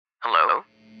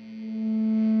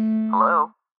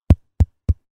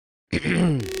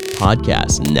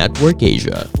Podcast Network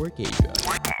Asia.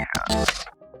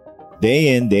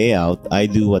 Day in, day out, I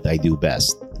do what I do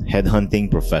best,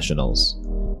 headhunting professionals.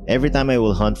 Every time I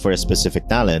will hunt for a specific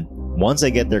talent, once I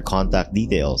get their contact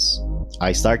details,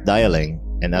 I start dialing,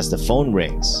 and as the phone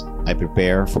rings, I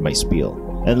prepare for my spiel.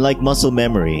 And like muscle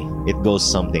memory, it goes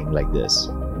something like this.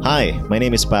 Hi, my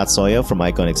name is Pat Soya from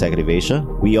Icon Executive Asia.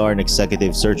 We are an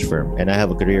executive search firm, and I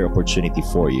have a career opportunity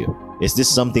for you. Is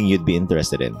this something you'd be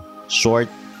interested in? Short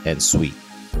and sweet.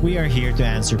 We are here to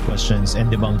answer questions and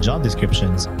debunk job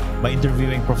descriptions by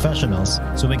interviewing professionals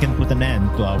so we can put an end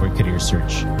to our career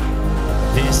search.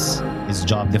 This is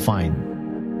Job Defined.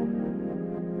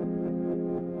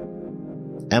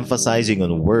 Emphasizing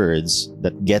on words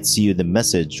that gets you the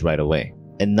message right away.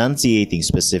 Enunciating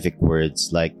specific words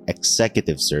like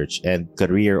executive search and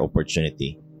career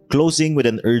opportunity. Closing with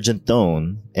an urgent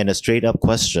tone and a straight-up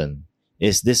question.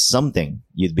 Is this something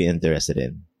you'd be interested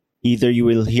in? Either you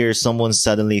will hear someone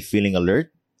suddenly feeling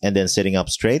alert and then sitting up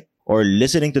straight, or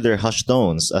listening to their hushed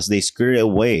tones as they scurry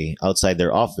away outside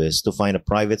their office to find a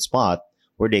private spot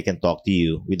where they can talk to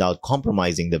you without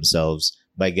compromising themselves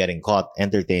by getting caught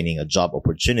entertaining a job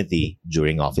opportunity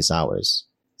during office hours.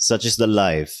 Such is the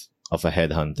life of a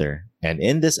headhunter. And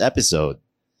in this episode,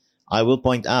 I will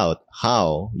point out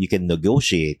how you can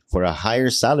negotiate for a higher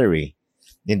salary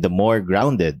in the more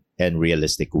grounded and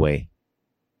realistic way.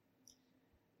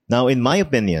 Now, in my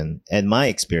opinion and my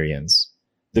experience,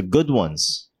 the good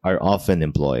ones are often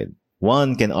employed.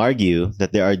 One can argue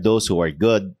that there are those who are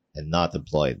good and not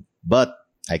employed. But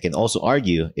I can also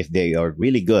argue if they are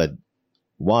really good,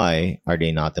 why are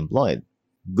they not employed?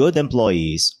 Good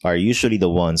employees are usually the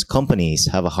ones companies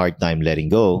have a hard time letting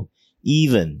go,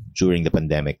 even during the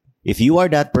pandemic. If you are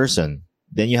that person,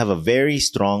 then you have a very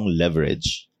strong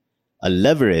leverage. A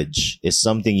leverage is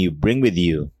something you bring with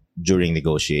you during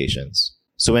negotiations.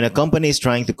 So when a company is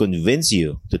trying to convince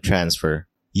you to transfer,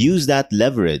 use that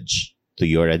leverage to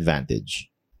your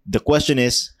advantage. The question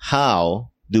is,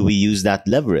 how do we use that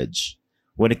leverage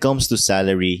when it comes to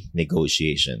salary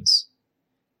negotiations?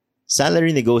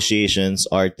 Salary negotiations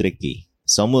are tricky.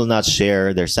 Some will not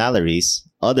share their salaries.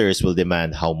 Others will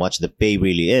demand how much the pay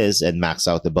really is and max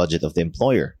out the budget of the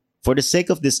employer. For the sake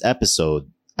of this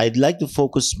episode, I'd like to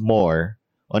focus more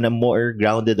on a more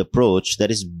grounded approach that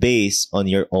is based on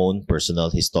your own personal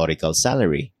historical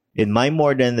salary. In my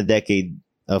more than a decade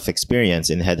of experience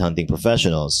in headhunting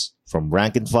professionals, from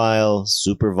rank and file,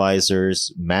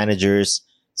 supervisors, managers,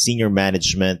 senior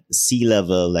management,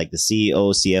 C-level like the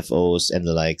CEO, CFOs, and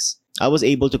the likes, I was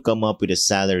able to come up with a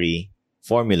salary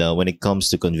formula when it comes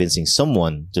to convincing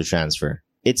someone to transfer.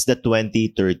 It's the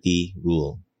 20-30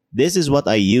 rule. This is what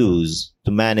I use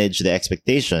to manage the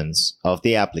expectations of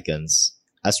the applicants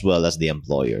as well as the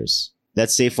employers.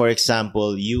 Let's say, for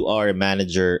example, you are a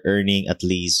manager earning at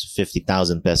least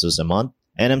 50,000 pesos a month,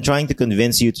 and I'm trying to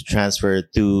convince you to transfer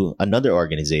to another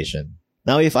organization.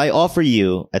 Now, if I offer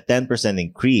you a 10%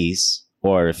 increase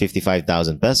or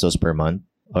 55,000 pesos per month,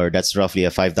 or that's roughly a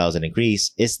 5,000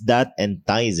 increase, is that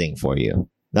enticing for you?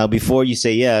 Now, before you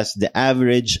say yes, the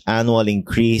average annual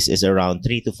increase is around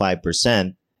 3 to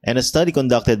 5%. And a study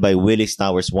conducted by Willis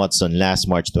Towers Watson last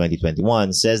March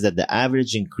 2021 says that the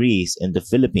average increase in the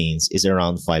Philippines is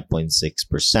around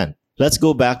 5.6%. Let's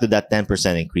go back to that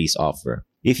 10% increase offer.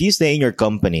 If you stay in your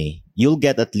company, you'll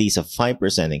get at least a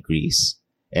 5% increase.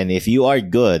 And if you are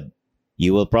good,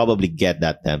 you will probably get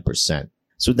that 10%.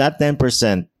 So that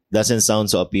 10% doesn't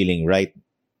sound so appealing, right?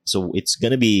 So it's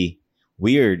going to be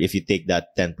weird if you take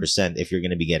that 10% if you're going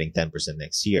to be getting 10%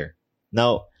 next year.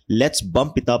 Now, let's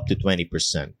bump it up to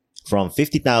 20%, from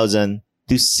 50,000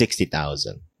 to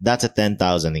 60,000. That's a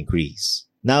 10,000 increase.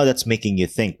 Now that's making you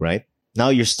think, right? Now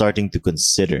you're starting to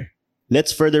consider.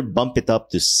 Let's further bump it up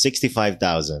to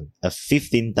 65,000, a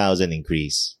 15,000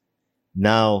 increase.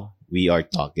 Now we are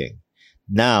talking.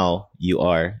 Now you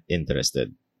are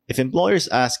interested. If employers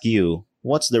ask you,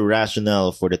 what's the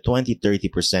rationale for the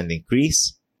 20-30%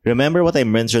 increase? Remember what I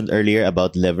mentioned earlier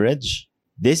about leverage?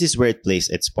 This is where it plays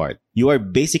its part. You are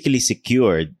basically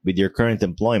secured with your current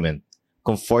employment,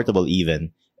 comfortable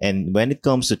even, and when it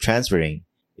comes to transferring,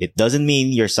 it doesn't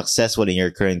mean you're successful in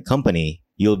your current company,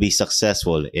 you'll be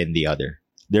successful in the other.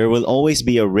 There will always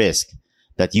be a risk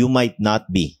that you might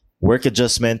not be. Work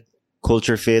adjustment,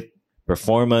 culture fit,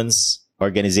 performance,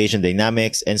 organization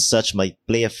dynamics, and such might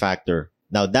play a factor.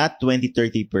 Now that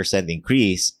 20-30%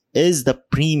 increase is the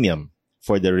premium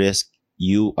for the risk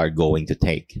you are going to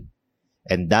take.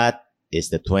 And that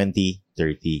is the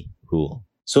 20-30 rule.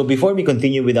 So before we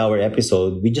continue with our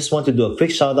episode, we just want to do a quick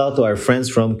shout out to our friends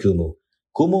from Kumu.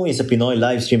 Kumu is a Pinoy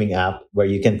live streaming app where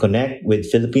you can connect with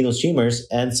Filipino streamers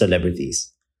and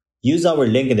celebrities. Use our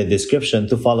link in the description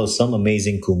to follow some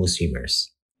amazing Kumu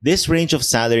swimmers. This range of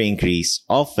salary increase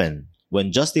often,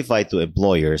 when justified to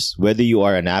employers, whether you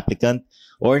are an applicant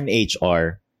or an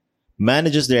HR,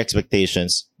 manages their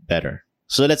expectations better.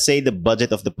 So let's say the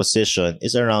budget of the position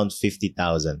is around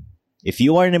 50,000. If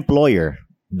you are an employer,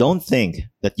 don't think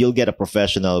that you'll get a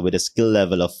professional with a skill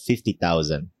level of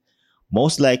 50,000.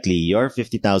 Most likely, your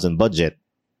 50,000 budget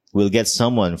will get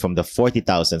someone from the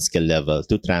 40,000 skill level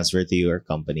to transfer to your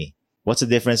company. What's the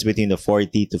difference between the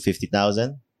 40 to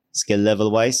 50,000? Skill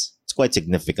level wise, it's quite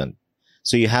significant.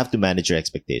 So you have to manage your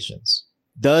expectations.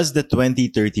 Does the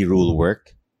 20-30 rule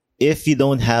work? If you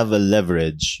don't have a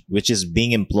leverage, which is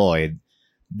being employed,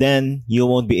 then you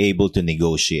won't be able to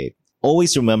negotiate.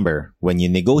 Always remember, when you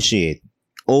negotiate,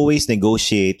 always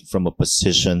negotiate from a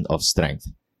position of strength.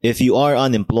 If you are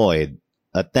unemployed,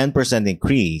 a 10%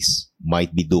 increase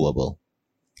might be doable.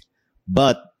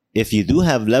 But if you do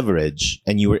have leverage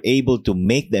and you were able to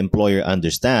make the employer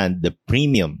understand the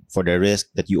premium for the risk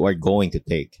that you are going to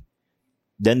take,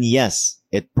 then yes,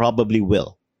 it probably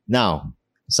will. Now,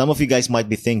 some of you guys might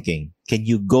be thinking, can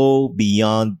you go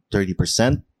beyond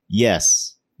 30%?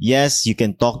 Yes. Yes, you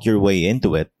can talk your way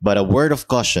into it, but a word of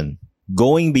caution,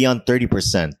 going beyond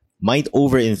 30% might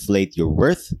overinflate your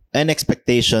worth and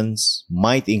expectations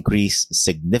might increase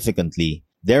significantly.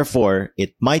 Therefore,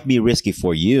 it might be risky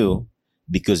for you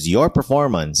because your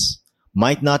performance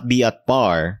might not be at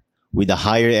par with the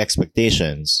higher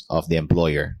expectations of the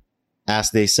employer.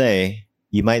 As they say,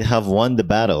 you might have won the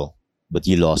battle, but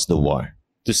you lost the war.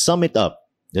 To sum it up,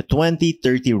 the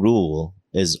 20-30 rule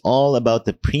is all about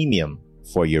the premium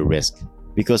for your risk,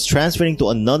 because transferring to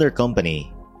another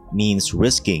company means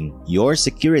risking your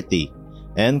security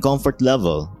and comfort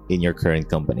level in your current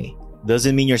company.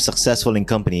 Doesn't mean you're successful in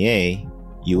company A,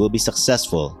 you will be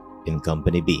successful in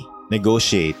company B.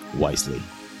 Negotiate wisely.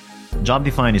 Job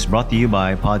Defined is brought to you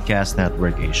by Podcast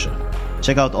Network Asia.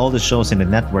 Check out all the shows in the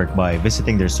network by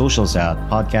visiting their socials at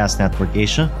Podcast Network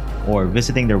Asia or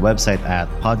visiting their website at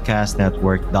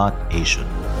podcastnetwork.asia.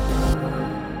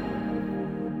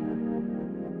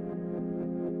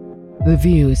 The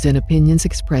views and opinions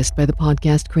expressed by the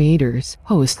podcast creators,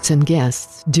 hosts, and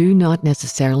guests do not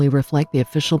necessarily reflect the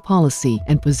official policy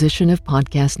and position of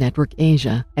Podcast Network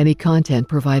Asia. Any content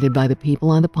provided by the people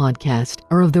on the podcast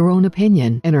are of their own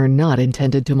opinion and are not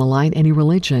intended to malign any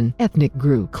religion, ethnic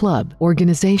group, club,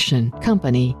 organization,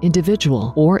 company,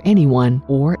 individual, or anyone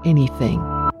or anything.